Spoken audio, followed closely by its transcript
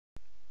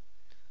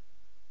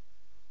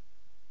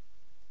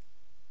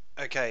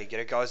Okay,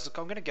 g'day guys. Look,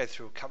 I'm going to go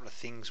through a couple of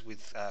things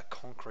with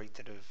concrete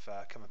that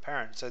have come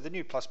apparent. So the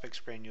new Plusspec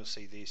screen, you'll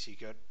see this. You've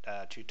got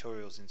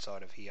tutorials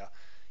inside of here.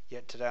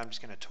 Yet today I'm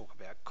just going to talk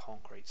about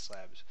concrete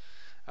slabs.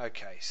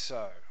 Okay,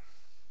 so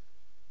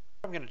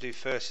what I'm going to do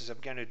first is I'm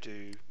going to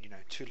do,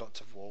 two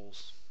lots of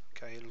walls.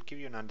 Okay, it'll give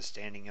you an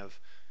understanding of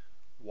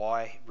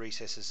why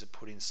recesses are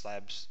put in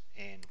slabs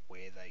and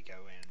where they go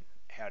and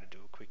how to do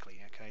it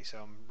quickly. Okay, so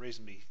I'm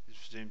reasonably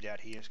zoomed out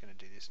here. Just going to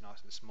do this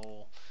nice and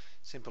small,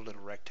 simple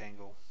little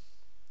rectangle.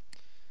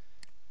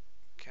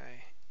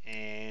 Okay,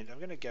 and I'm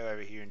going to go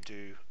over here and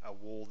do a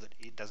wall that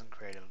it doesn't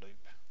create a loop.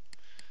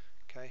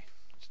 Okay,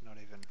 it's not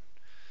even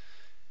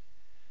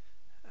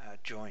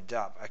joined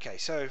up. Okay,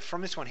 so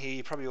from this one here,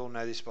 you probably all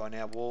know this by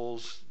now.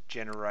 Walls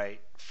generate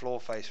floor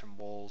face from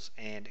walls,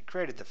 and it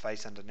created the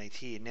face underneath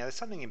here. Now, there's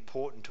something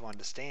important to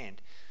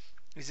understand,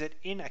 is that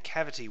in a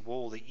cavity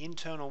wall, the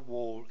internal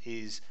wall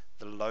is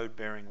the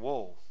load-bearing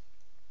wall.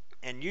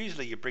 And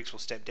usually your bricks will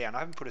step down. I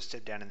haven't put a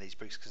step down in these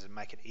bricks because it'll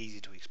make it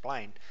easy to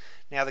explain.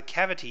 Now the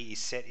cavity is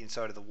set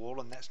inside of the wall,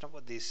 and that's not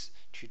what this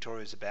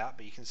tutorial is about,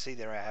 but you can see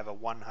there I have a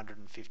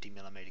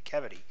 150mm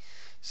cavity.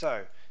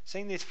 So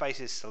seeing this face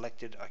is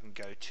selected, I can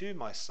go to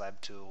my slab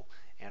tool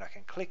and I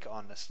can click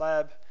on the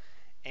slab,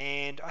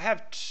 and I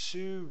have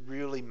two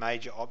really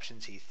major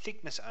options here.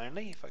 Thickness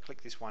only, if I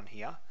click this one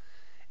here,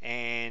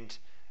 and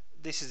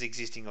this is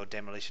existing or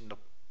demolition. Look,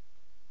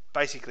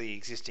 basically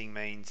existing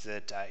means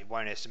that it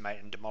won't estimate,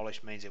 and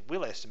demolish means it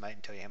will estimate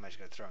and tell you how much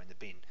you've got to throw in the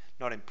bin.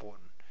 Not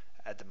important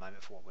at the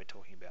moment for what we're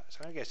talking about. So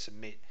I'm going to go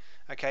submit.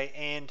 Okay,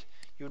 and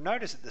you'll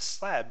notice that the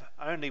slab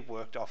only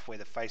worked off where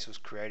the face was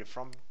created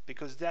from,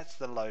 because that's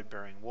the load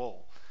bearing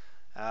wall.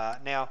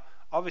 Now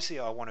obviously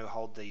I want to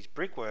hold these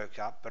brickwork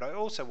up, but I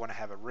also want to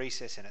have a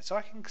recess in it. So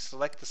I can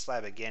select the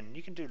slab again, and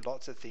you can do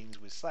lots of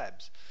things with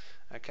slabs.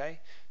 Okay,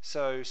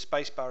 so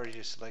spacebar is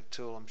your select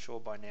tool. I'm sure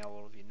by now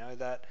all of you know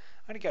that.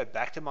 I'm going to go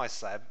back to my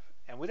slab,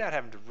 and without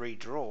having to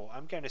redraw,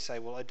 I'm going to say,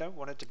 well, I don't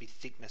want it to be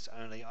thickness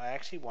only. I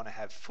actually want to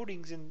have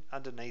footings in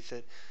underneath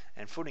it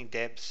and footing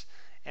depths,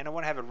 and I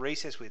want to have a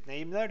recess width. Now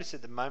you notice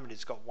at the moment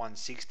it's got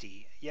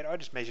 160, yet I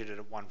just measured it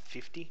at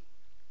 150.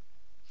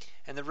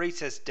 And the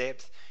recess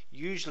depth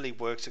usually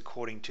works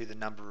according to the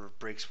number of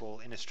bricks, well,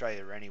 in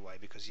Australia anyway,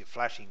 because your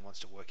flashing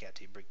wants to work out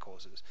to your brick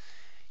courses.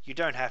 You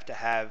don't have to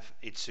have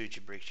it suit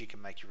your bricks. You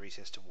can make your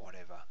recess to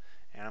whatever.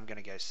 And I'm going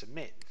to go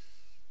submit.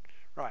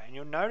 Right, and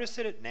you'll notice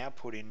that it now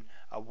put in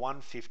a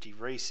 150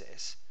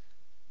 recess.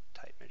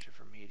 Tape measure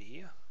from here to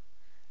here.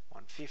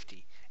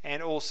 150.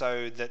 And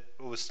also that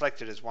it was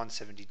selected as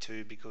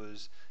 172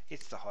 because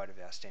it's the height of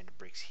our standard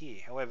bricks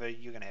here. However,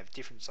 you're going to have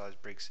different size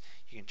bricks.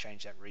 You can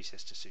change that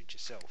recess to suit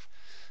yourself.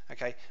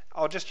 Okay,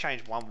 I'll just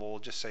change one wall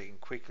just so you can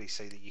quickly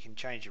see that you can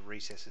change your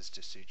recesses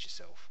to suit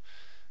yourself.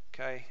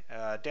 Okay,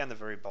 down the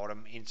very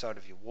bottom, inside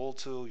of your wall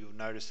tool, you'll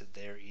notice that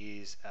there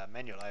is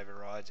manual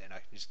overrides, and I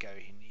can just go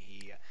in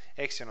here,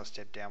 external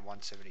step down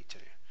 172.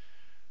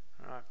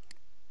 Alright,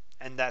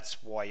 and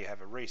that's why you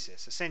have a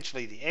recess.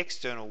 Essentially, the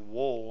external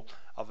wall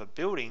of a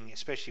building,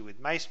 especially with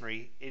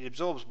masonry, it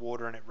absorbs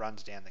water and it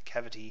runs down the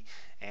cavity,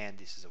 and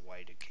this is a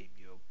way to keep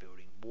your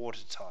building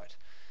watertight.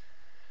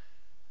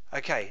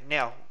 Okay,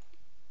 now,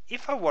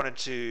 if I wanted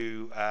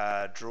to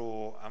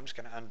draw, I'm just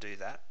going to undo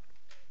that.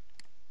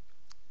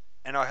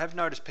 And I have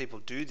noticed people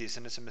do this,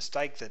 and it's a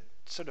mistake that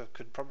sort of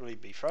could probably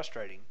be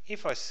frustrating.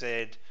 If I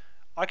said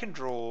I can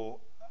draw,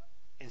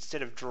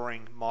 instead of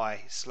drawing my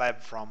slab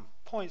from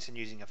points and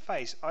using a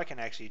face, I can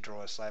actually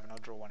draw a slab, and I'll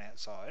draw one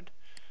outside.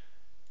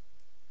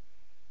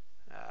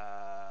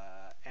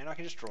 And I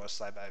can just draw a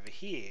slab over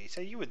here.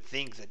 So you would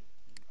think that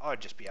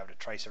I'd just be able to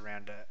trace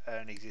around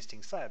an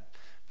existing slab.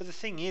 But the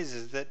thing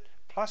is that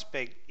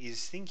Plusspec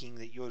is thinking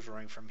that you're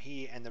drawing from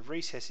here and the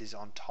recess is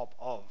on top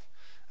of.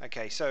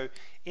 Okay, so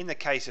in the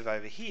case of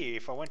over here,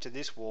 if I went to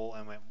this wall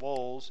and went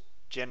walls,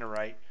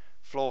 generate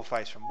floor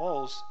face from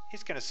walls,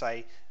 it's going to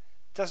say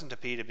doesn't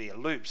appear to be a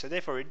loop, so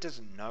therefore it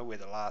doesn't know where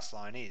the last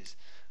line is.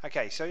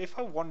 Okay, so if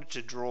I wanted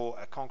to draw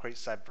a concrete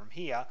slab from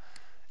here,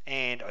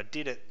 and I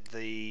did it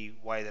the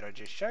way that I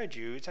just showed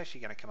you, it's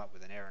actually going to come up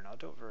with an error, and I'll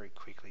do it very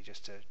quickly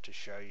just to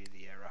show you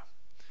the error.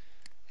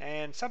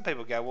 And some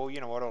people go, well, you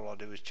know what, all I'll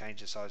do is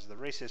change the size of the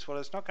recess. Well,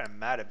 it's not going to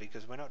matter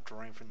because we're not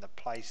drawing from the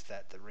place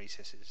that the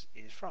recess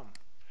is from.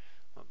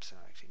 Oops,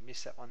 I actually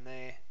missed that one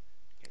there.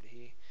 Go to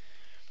here.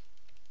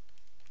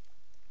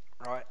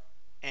 Right,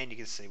 and you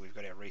can see we've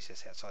got our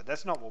recess outside.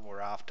 That's not what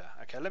we're after.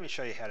 Okay, let me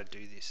show you how to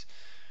do this.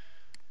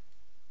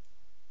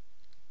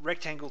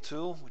 Rectangle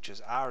tool, which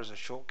is R as a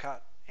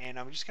shortcut, and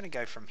I'm just going to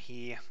go from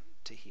here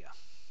to here.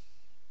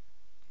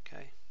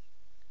 Okay.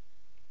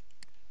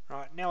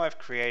 Right, now I've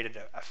created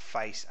a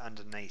face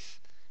underneath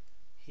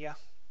here,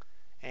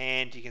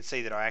 and you can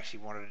see that I actually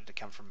wanted it to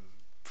come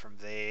from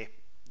there.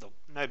 Look,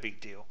 no big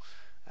deal.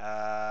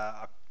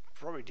 I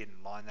probably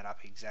didn't line that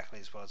up exactly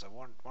as well as I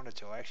wanted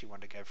to. I actually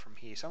wanted to go from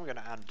here, so I'm going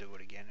to undo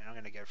it again, and I'm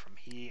going to go from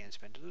here and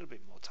spend a little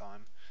bit more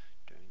time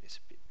doing this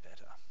a bit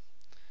better.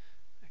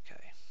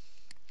 Okay,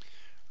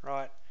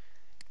 right,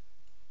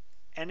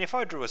 and if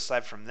I drew a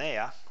slab from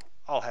there,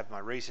 I'll have my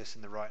recess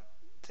in the right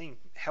thing.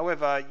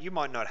 However, you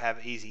might not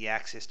have easy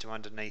access to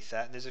underneath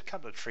that, and there's a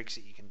couple of tricks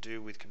that you can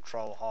do with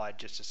control hide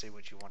just to see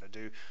what you want to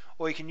do.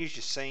 Or you can use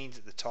your scenes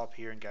at the top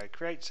here and go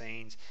create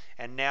scenes,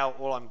 and now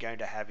all I'm going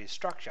to have is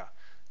structure.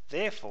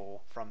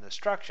 Therefore, from the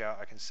structure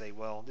I can see,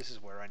 well, this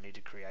is where I need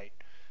to create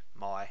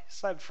my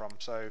slab from.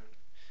 So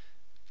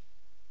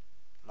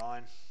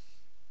line,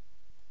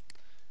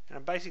 and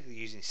I'm basically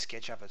using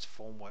SketchUp as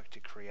formwork to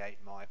create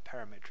my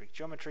parametric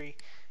geometry,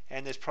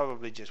 and there's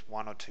probably just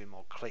one or two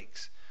more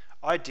clicks.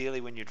 Ideally,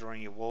 when you're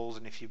drawing your walls,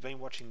 and if you've been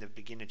watching the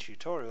beginner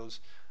tutorials,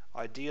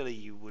 ideally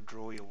you would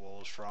draw your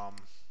walls from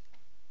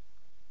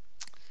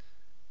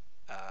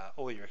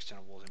all your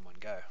external walls in one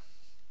go.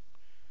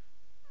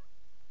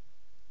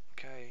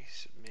 Okay,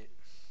 submit.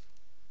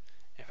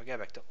 If I go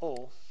back to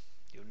all,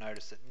 you'll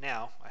notice that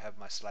now I have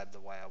my slab the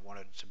way I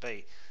wanted it to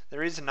be.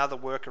 There is another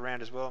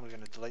workaround as well. I'm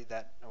going to delete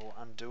that or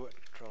undo it.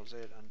 Control Z,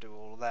 undo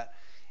all of that.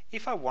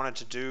 If I wanted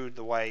to do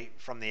the way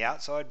from the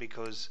outside,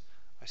 because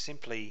I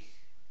simply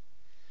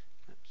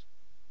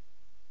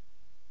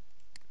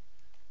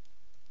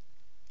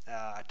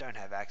I don't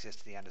have access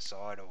to the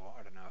underside, or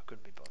I don't know, I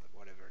couldn't be bothered,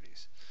 whatever it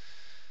is.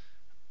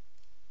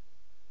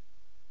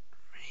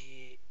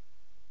 Here,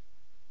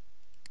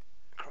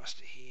 across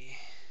to here.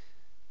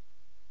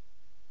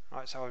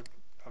 Right, so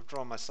I've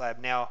drawn my slab.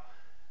 Now,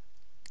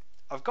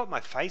 I've got my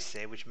face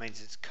there, which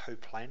means it's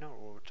coplanar,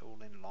 or it's all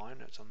in line.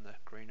 It's on the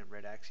green and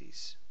red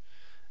axes.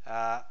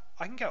 I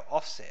can go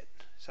offset.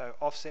 So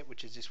offset,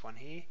 which is this one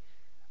here,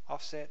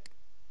 offset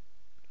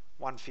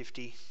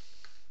 150.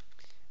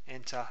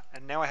 Enter,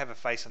 and now I have a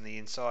face on the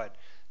inside.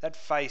 That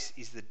face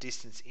is the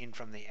distance in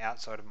from the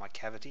outside of my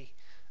cavity.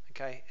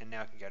 Okay, and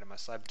now I can go to my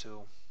slab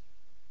tool,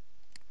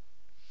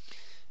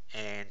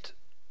 and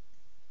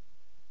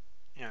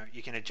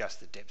you can adjust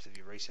the depth of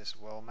your recess as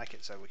well. Make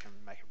it so we can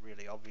make it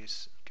really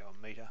obvious. Go on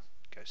meter,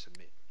 go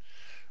submit.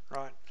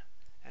 Right,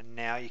 and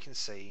now you can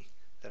see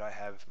that I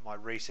have my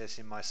recess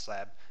in my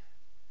slab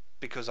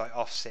because I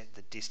offset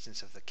the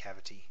distance of the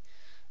cavity.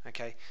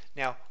 Okay,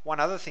 now one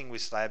other thing with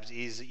slabs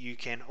is that you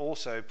can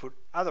also put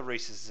other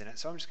recesses in it.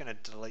 So I'm just going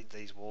to delete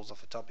these walls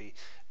off the top here.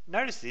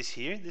 Notice this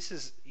here. This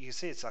is, you can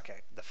see it's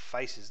like the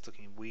face is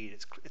looking weird.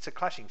 It's a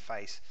clashing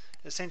face.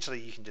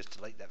 Essentially, you can just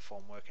delete that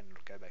formwork and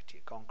it'll go back to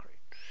your concrete.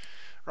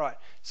 Right.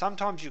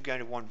 Sometimes you're going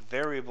to want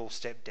variable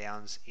step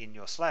downs in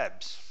your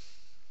slabs.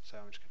 So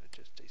I'm just going to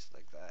just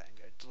deselect that and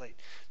go delete.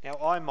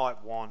 Now I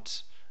might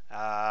want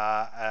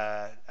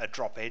a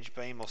drop edge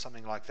beam or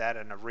something like that,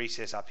 and a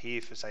recess up here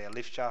for say a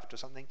lift shaft or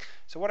something.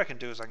 So what I can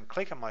do is I can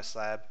click on my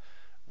slab,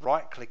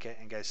 right click it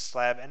and go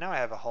slab, and now I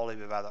have a whole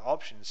heap of other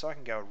options. So I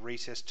can go a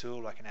recess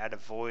tool, I can add a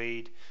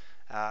void,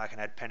 I can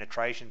add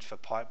penetrations for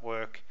pipe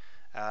work,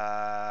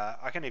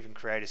 I can even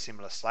create a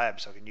similar slab,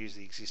 so I can use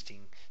the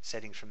existing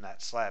settings from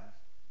that slab.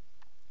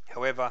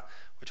 However,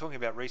 we're talking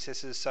about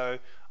recesses, so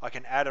I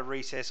can add a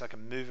recess, I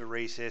can move a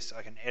recess,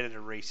 I can edit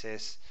a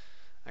recess.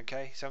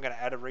 Okay, so I'm going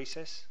to add a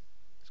recess.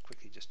 Let's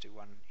quickly just do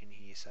one in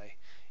here. Say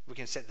we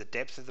can set the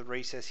depth of the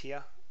recess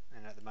here,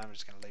 and at the moment I'm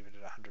just going to leave it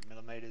at 100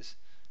 millimeters,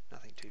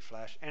 nothing too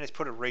flash. And it's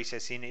put a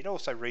recess in. It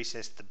also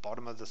recessed the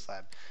bottom of the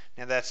slab.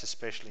 Now that's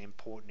especially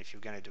important if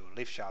you're going to do a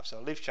lift shaft. So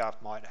a lift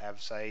shaft might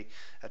have say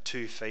a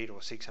 2 feet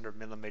or 600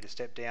 millimeter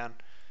step down,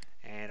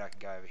 and I can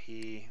go over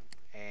here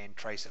and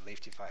trace a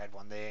lift if I had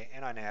one there,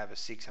 and I now have a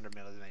 600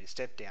 millimeter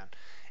step down.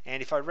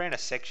 And if I ran a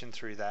section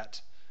through that,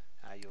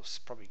 you'll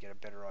probably get a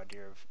better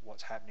idea of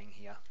what's happening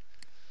here.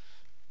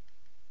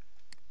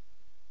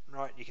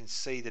 Right, you can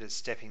see that it's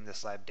stepping the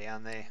slab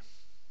down there.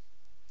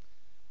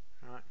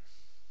 Right.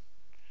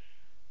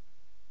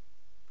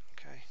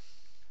 Okay,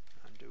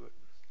 undo it.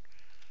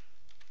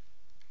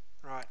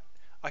 Right,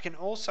 I can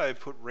also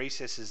put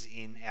recesses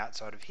in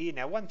outside of here.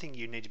 Now one thing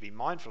you need to be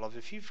mindful of,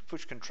 if you've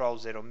pushed Ctrl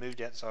Z or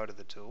moved outside of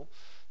the tool,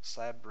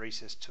 slab,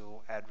 recess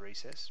tool, add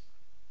recess,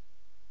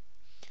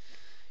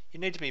 you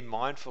need to be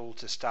mindful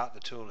to start the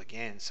tool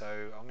again.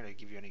 So I'm going to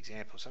give you an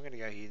example. So I'm going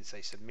to go here and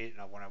say submit,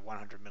 and I want a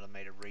 100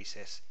 millimeter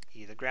recess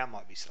here. The ground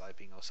might be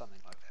sloping or something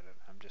like that.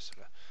 I'm just sort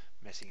of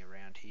messing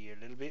around here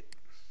a little bit.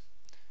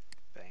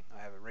 Bang,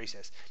 I have a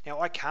recess. Now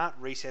I can't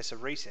recess a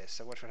recess.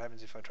 So watch what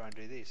happens if I try and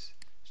do this.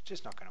 It's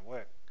just not going to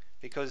work,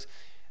 because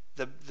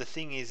the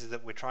thing is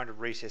that we're trying to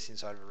recess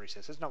inside of a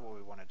recess. That's not what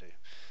we want to do.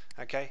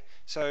 Okay,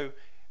 so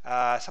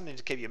something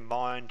to keep your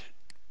mind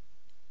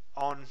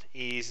on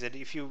is that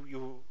if you're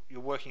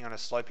working on a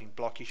sloping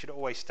block, you should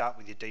always start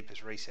with your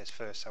deepest recess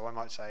first. So I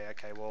might say,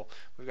 okay, well,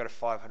 we've got a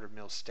 500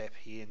 mil step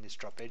here in this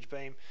drop edge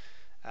beam,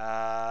 and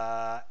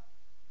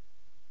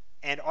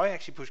I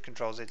actually push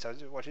Ctrl Z. So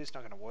watch, it's not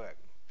going to work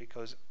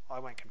because I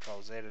went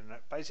Ctrl Z, and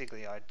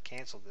basically I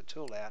cancelled the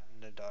tool out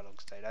and the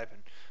dialog stayed open.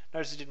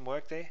 Notice it didn't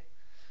work there.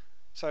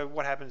 So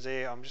what happens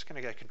there? I'm just going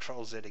to go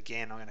Ctrl Z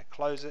again. I'm going to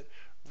close it,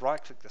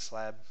 right click the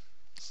slab,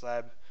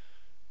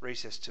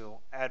 recess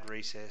tool, add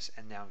recess,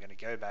 and now I'm going to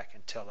go back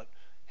and tell it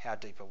how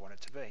deep I want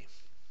it to be.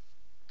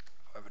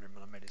 500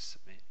 millimeters,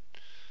 submit.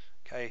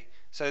 Okay,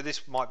 so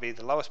this might be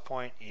the lowest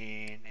point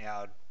in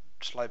our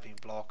sloping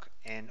block,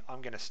 and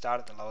I'm going to start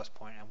at the lowest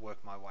point and work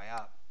my way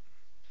up.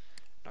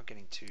 Not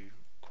getting too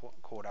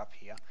caught up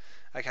here.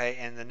 Okay,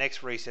 and the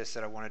next recess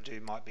that I want to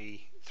do might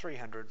be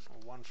 300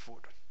 or 1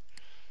 foot.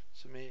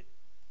 Submit.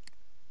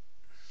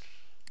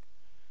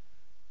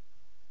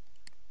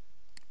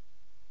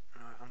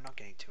 I'm not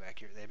getting too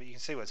accurate there, but you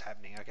can see what's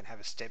happening. I can have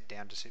a step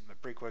down to suit my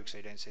brickwork so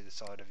you don't see the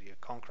side of your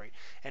concrete.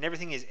 And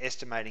everything is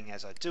estimating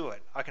as I do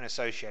it. I can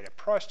associate a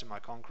price to my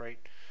concrete.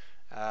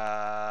 So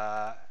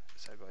by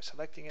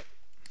selecting it,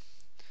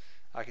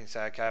 I can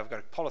say, okay, I've got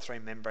a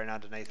polyethylene membrane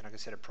underneath and I can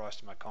set a price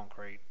to my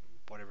concrete,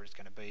 whatever it's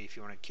going to be. If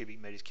you want a cubic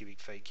meters,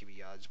 cubic feet, cubic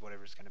yards,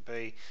 whatever it's going to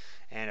be.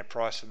 And a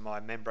price for my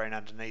membrane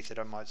underneath it,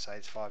 I might say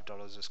it's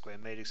 $5 a square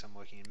metre because I'm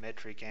working in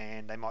metric,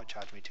 and they might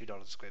charge me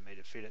 $2 a square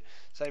metre to fit it.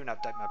 So even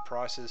update my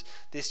prices.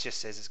 This just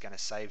says it's going to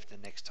save the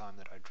next time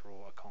that I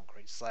draw a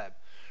concrete slab.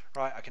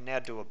 Right, I can now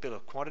do a bill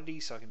of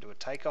quantity, so I can do a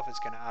takeoff. It's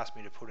going to ask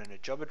me to put in a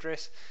job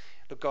address.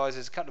 Look guys,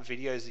 there's a couple of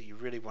videos that you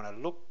really want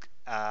to look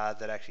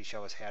that actually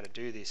show us how to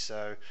do this.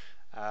 So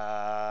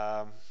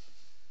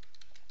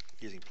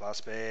using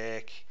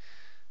Plusspec.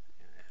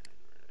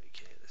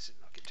 Okay, let's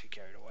not get too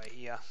carried away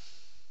here.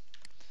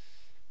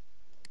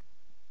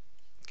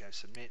 Go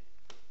submit.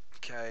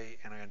 Okay,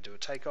 and I'm going to do a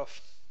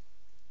takeoff.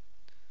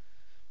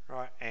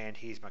 Right, and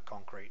here's my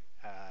concrete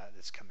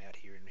that's come out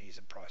here, and here's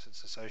the price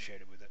that's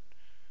associated with it.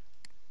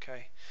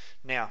 Okay,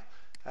 now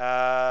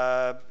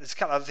there's a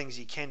couple other things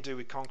you can do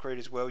with concrete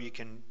as well. You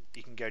can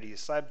go to your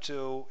slab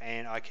tool,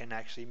 and I can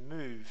actually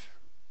move.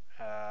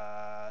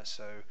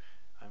 So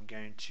I'm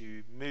going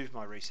to move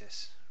my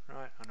recess.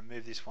 Right, I'm going to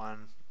move this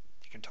one.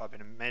 You can type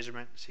in a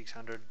measurement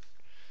 600,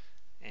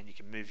 and you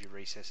can move your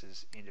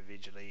recesses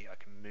individually. I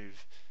can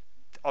move.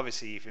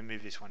 Obviously, if you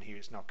move this one here,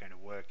 it's not going to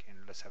work. And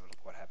let's have a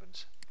look what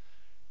happens.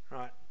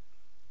 Right,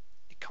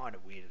 it kind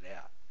of weirded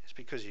out. It's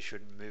because you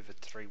shouldn't move a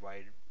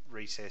three-way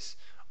recess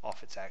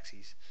off its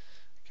axis.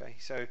 Okay,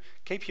 so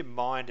keep your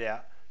mind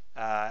out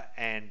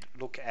and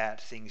look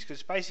at things,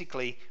 because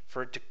basically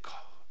for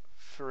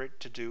it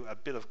to do a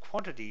bill of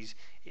quantities,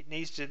 it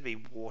needs to be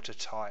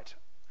watertight.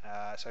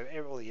 So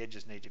all the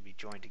edges need to be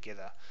joined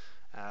together.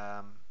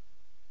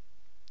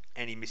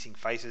 Any missing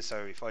faces, so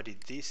if I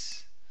did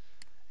this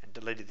and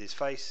deleted this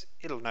face,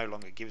 it'll no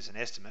longer give us an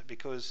estimate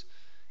because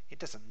it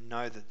doesn't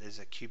know that there's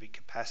a cubic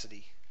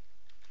capacity.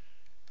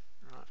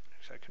 Right,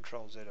 so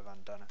Control Z, I've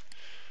undone it.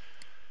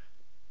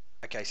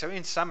 Okay, so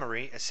in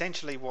summary,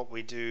 essentially what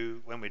we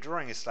do when we're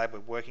drawing a slab, we're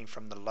working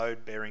from the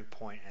load bearing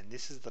point, and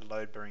this is the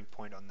load bearing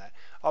point on that.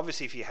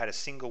 Obviously if you had a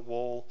single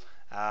wall,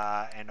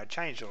 and I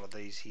changed all of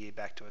these here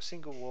back to a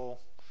single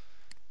wall,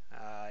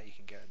 you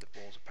can go, the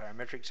walls are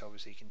parametric, so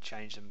obviously you can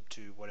change them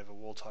to whatever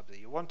wall type that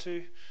you want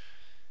to.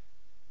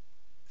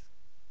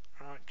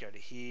 Alright, go to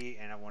here,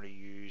 and I want to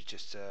use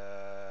just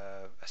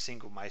a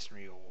single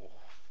masonry or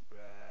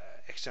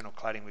external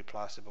cladding with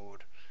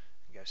plasterboard,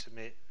 and go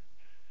submit.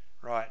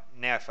 Right,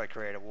 now if I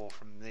create a wall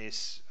from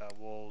this,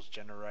 walls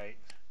generate,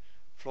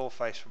 floor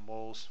face from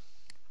walls,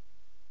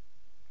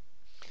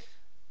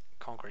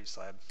 concrete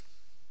slab.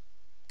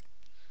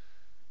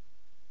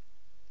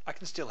 I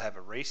can still have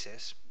a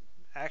recess.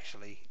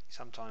 Actually,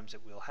 sometimes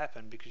it will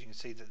happen because you can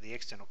see that the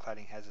external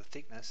cladding has a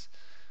thickness.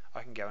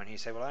 I can go in here and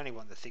say, well, I only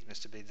want the thickness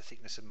to be the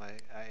thickness of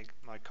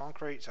my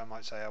concrete, so I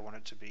might say I want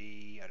it to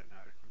be, I don't know,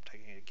 I'm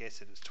taking a guess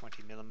that it's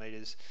 20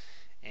 millimeters,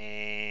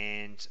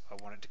 and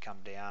I want it to come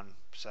down,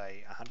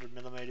 say 100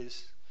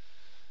 millimeters.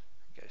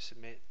 Go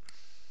submit.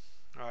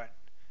 Right,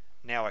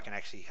 now I can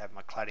actually have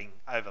my cladding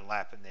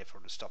overlap, and therefore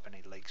to stop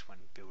any leaks when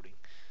building.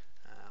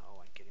 I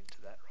won't get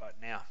into that right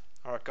now.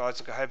 Alright guys,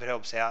 look, I hope it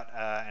helps out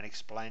and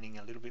explaining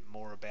a little bit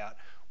more about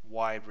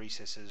why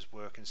recesses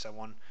work and so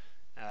on.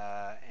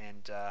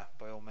 And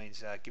by all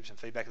means, give some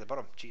feedback at the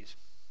bottom. Cheers.